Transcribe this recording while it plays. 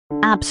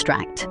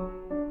Abstract.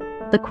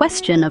 The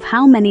question of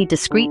how many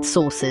discrete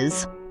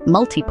sources,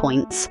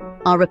 multipoints,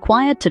 are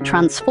required to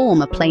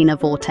transform a planar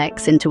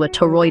vortex into a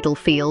toroidal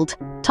field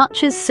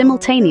touches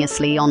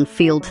simultaneously on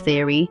field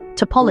theory,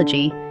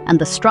 topology, and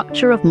the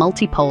structure of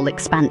multipole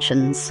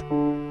expansions.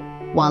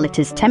 While it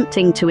is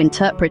tempting to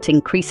interpret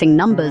increasing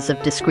numbers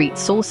of discrete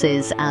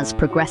sources as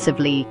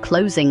progressively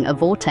closing a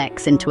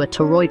vortex into a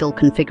toroidal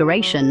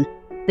configuration,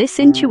 this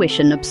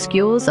intuition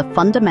obscures a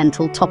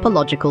fundamental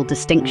topological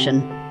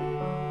distinction.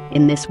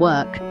 In this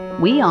work,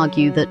 we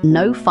argue that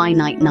no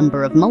finite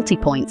number of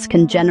multipoints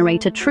can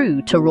generate a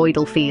true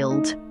toroidal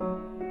field.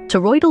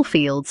 Toroidal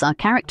fields are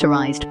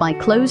characterized by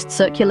closed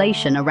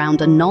circulation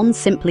around a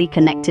non-simply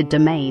connected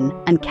domain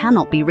and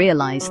cannot be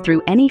realized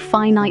through any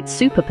finite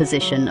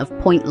superposition of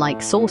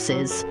point-like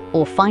sources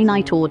or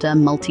finite-order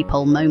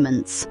multipole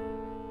moments.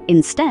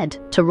 Instead,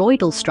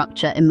 toroidal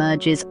structure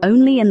emerges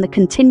only in the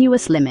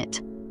continuous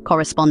limit,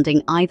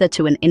 corresponding either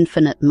to an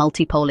infinite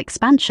multipole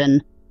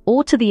expansion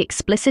or to the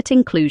explicit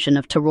inclusion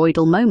of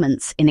toroidal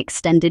moments in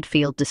extended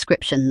field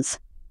descriptions.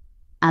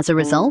 As a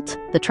result,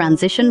 the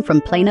transition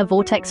from planar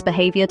vortex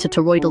behavior to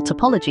toroidal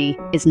topology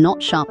is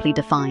not sharply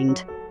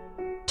defined.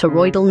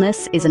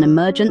 Toroidal-ness is an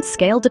emergent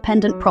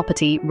scale-dependent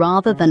property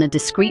rather than a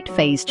discrete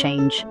phase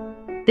change.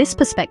 This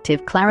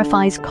perspective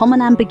clarifies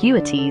common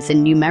ambiguities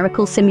in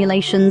numerical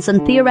simulations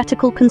and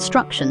theoretical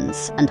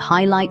constructions and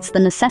highlights the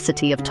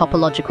necessity of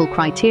topological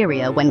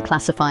criteria when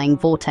classifying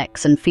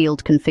vortex and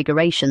field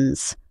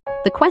configurations.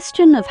 The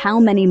question of how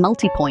many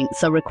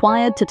multipoints are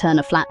required to turn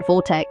a flat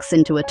vortex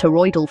into a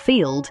toroidal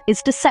field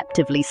is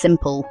deceptively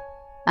simple.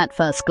 At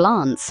first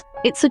glance,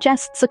 it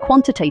suggests a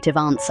quantitative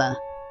answer.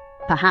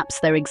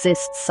 Perhaps there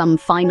exists some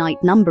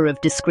finite number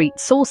of discrete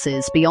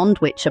sources beyond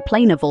which a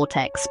planar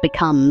vortex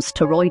becomes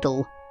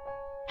toroidal.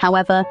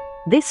 However,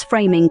 this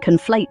framing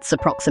conflates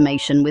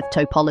approximation with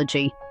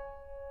topology.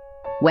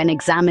 When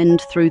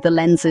examined through the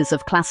lenses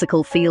of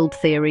classical field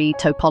theory,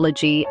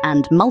 topology,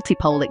 and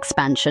multipole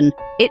expansion,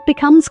 it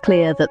becomes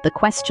clear that the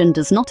question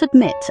does not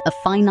admit a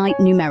finite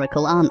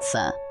numerical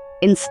answer.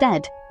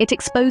 Instead, it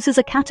exposes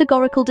a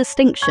categorical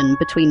distinction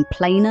between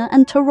planar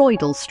and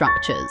toroidal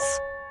structures.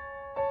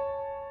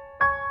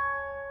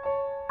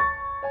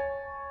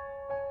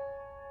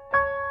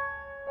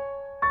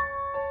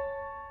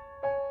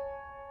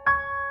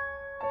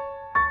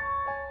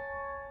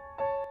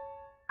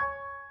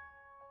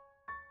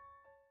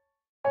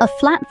 A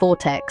flat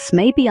vortex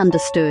may be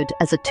understood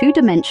as a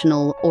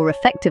two-dimensional or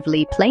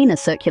effectively planar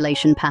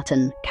circulation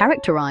pattern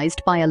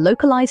characterized by a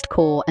localized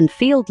core and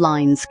field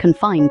lines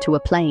confined to a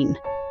plane.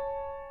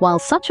 While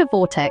such a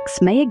vortex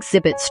may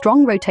exhibit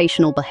strong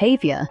rotational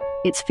behavior,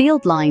 its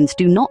field lines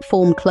do not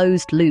form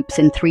closed loops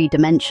in 3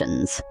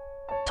 dimensions.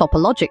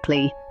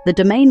 Topologically, the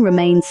domain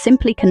remains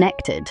simply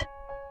connected.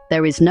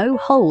 There is no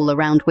hole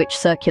around which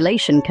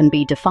circulation can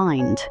be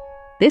defined.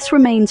 This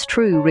remains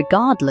true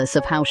regardless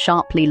of how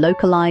sharply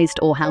localized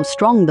or how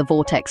strong the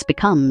vortex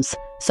becomes,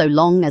 so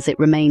long as it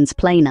remains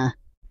planar.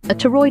 A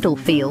toroidal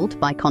field,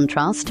 by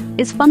contrast,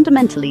 is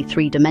fundamentally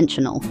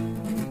 3-dimensional.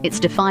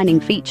 Its defining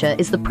feature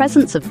is the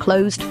presence of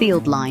closed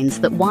field lines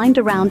that wind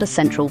around a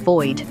central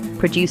void,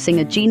 producing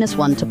a genus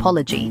 1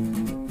 topology.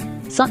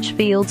 Such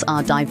fields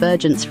are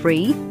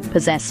divergence-free,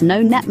 possess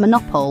no net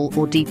monopole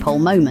or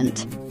dipole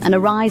moment, and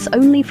arise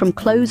only from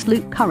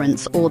closed-loop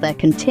currents or their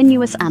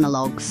continuous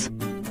analogues.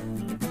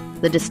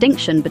 The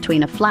distinction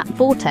between a flat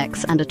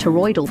vortex and a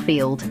toroidal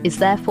field is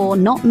therefore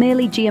not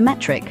merely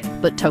geometric,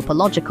 but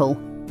topological.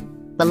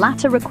 The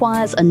latter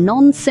requires a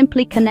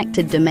non-simply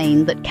connected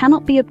domain that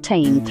cannot be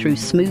obtained through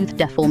smooth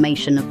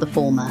deformation of the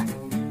former.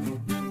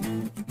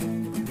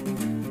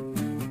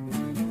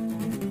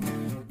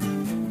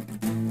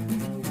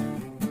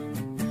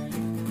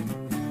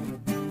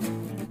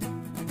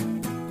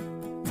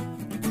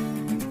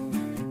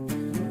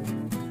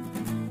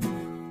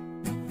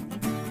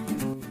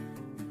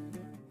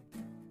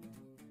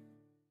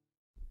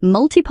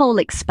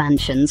 Multipole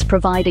expansions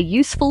provide a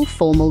useful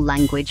formal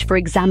language for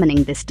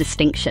examining this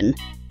distinction.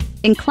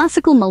 In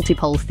classical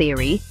multipole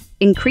theory,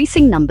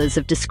 increasing numbers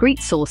of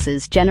discrete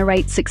sources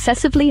generate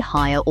successively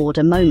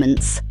higher-order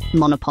moments,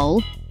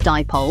 monopole,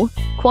 dipole,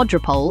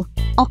 quadrupole,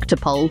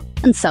 octupole,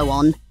 and so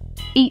on,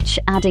 each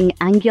adding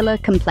angular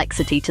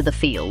complexity to the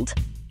field.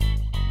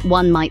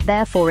 One might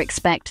therefore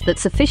expect that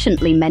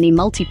sufficiently many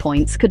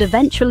multipoints could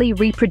eventually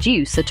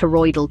reproduce a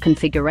toroidal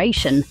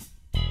configuration.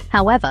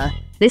 However,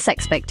 this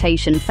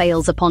expectation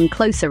fails upon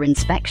closer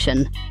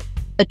inspection.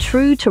 A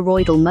true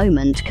toroidal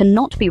moment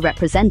cannot be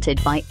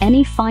represented by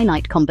any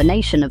finite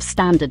combination of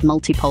standard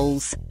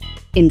multipoles.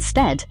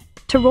 Instead,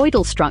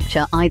 toroidal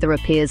structure either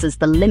appears as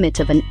the limit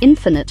of an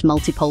infinite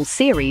multipole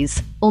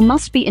series or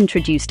must be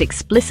introduced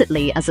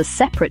explicitly as a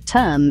separate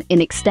term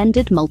in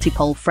extended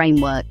multipole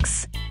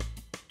frameworks.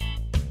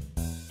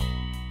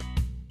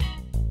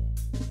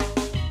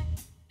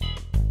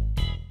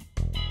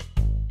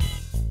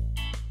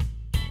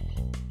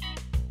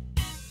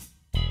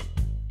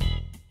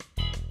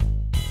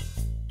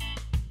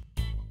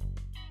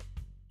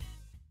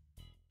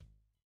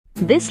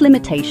 This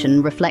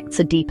limitation reflects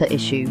a deeper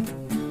issue.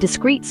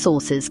 discrete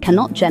sources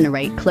cannot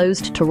generate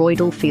closed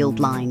toroidal field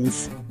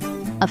lines.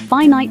 A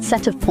finite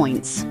set of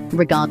points,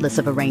 regardless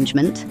of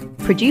arrangement,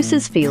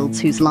 produces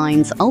fields whose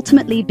lines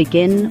ultimately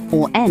begin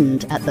or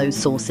end at those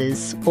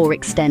sources or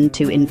extend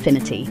to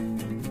infinity.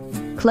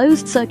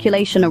 Closed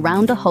circulation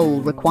around a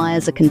hole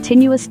requires a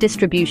continuous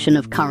distribution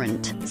of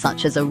current,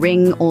 such as a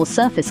ring or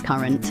surface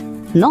current,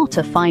 not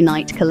a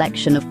finite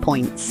collection of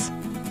points.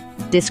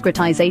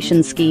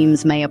 Discretization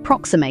schemes may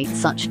approximate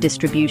such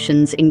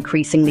distributions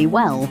increasingly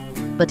well,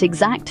 but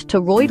exact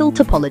toroidal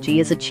topology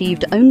is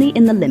achieved only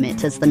in the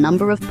limit as the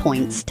number of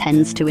points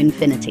tends to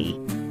infinity.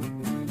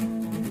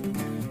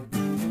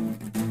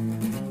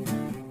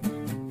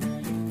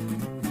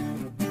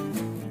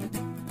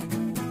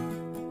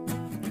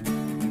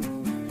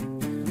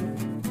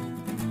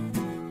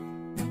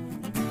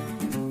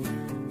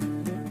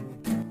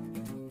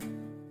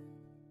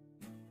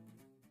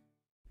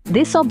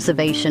 This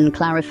observation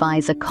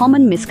clarifies a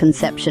common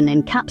misconception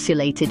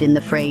encapsulated in the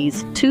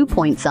phrase 2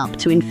 points up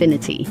to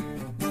infinity.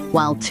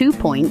 While 2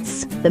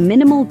 points, the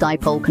minimal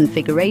dipole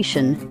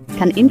configuration,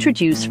 can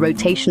introduce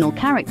rotational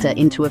character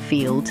into a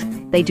field,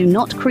 they do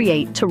not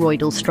create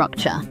toroidal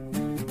structure.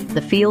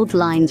 The field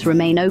lines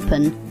remain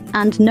open,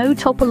 and no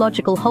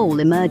topological hole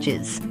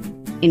emerges.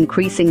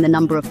 Increasing the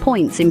number of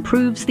points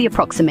improves the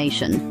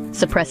approximation,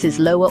 suppresses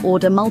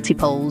lower-order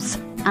multipoles,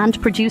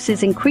 and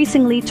produces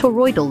increasingly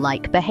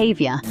toroidal-like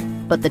behavior,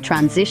 but the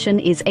transition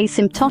is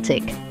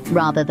asymptotic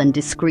rather than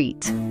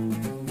discrete.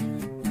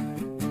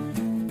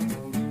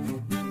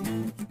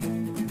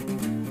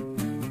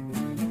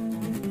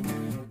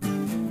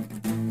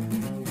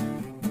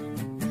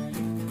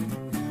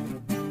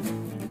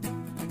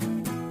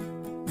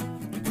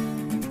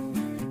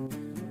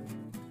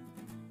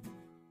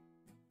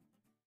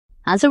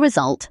 As a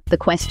result, the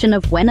question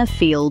of when a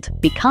field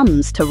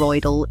becomes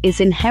toroidal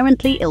is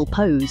inherently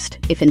ill-posed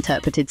if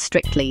interpreted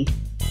strictly.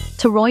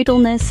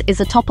 Toroidal-ness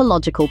is a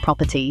topological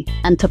property,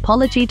 and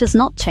topology does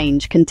not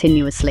change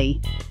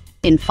continuously.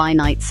 In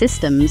finite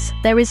systems,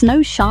 there is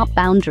no sharp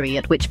boundary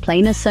at which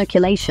planar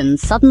circulation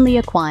suddenly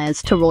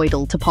acquires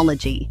toroidal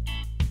topology.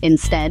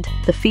 Instead,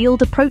 the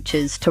field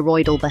approaches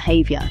toroidal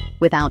behavior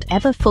without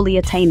ever fully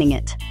attaining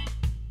it.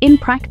 In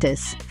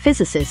practice,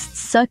 physicists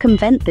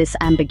circumvent this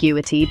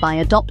ambiguity by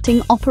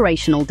adopting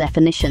operational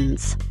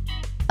definitions.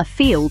 A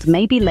field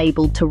may be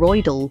labeled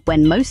toroidal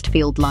when most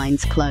field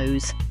lines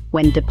close,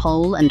 when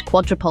dipole and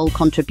quadrupole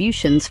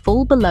contributions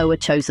fall below a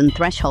chosen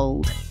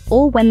threshold,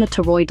 or when the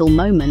toroidal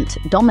moment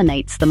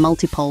dominates the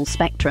multipole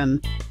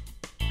spectrum.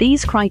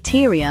 These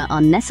criteria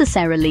are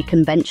necessarily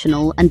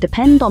conventional and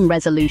depend on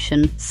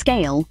resolution,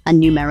 scale, and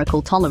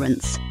numerical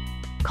tolerance.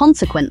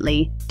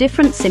 Consequently,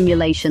 different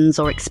simulations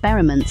or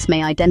experiments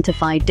may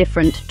identify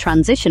different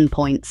transition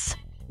points,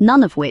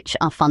 none of which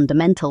are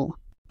fundamental.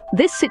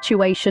 This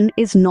situation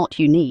is not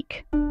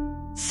unique.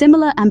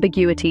 Similar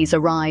ambiguities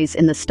arise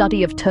in the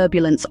study of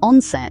turbulence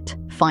onset,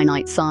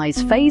 finite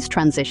size phase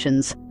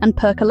transitions, and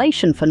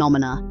percolation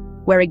phenomena,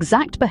 where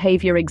exact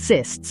behavior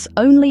exists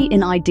only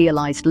in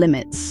idealized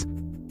limits.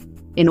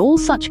 In all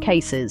such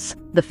cases,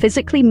 the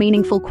physically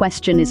meaningful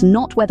question is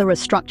not whether a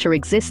structure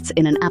exists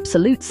in an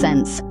absolute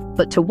sense,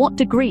 but to what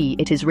degree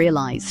it is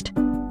realized.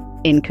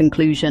 In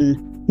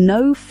conclusion,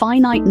 no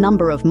finite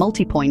number of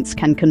multipoints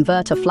can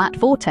convert a flat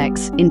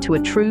vortex into a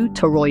true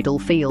toroidal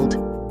field.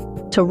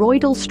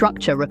 Toroidal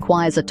structure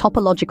requires a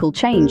topological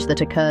change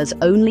that occurs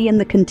only in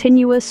the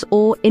continuous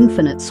or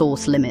infinite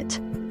source limit.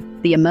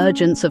 The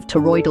emergence of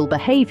toroidal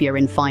behavior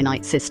in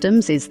finite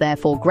systems is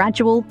therefore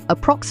gradual,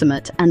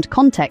 approximate, and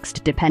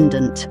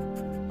context-dependent.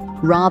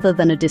 Rather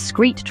than a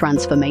discrete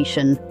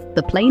transformation,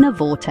 the planar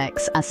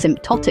vortex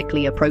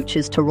asymptotically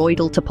approaches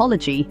toroidal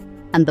topology,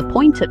 and the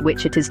point at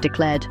which it is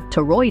declared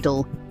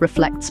toroidal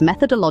reflects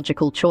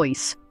methodological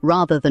choice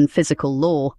rather than physical law.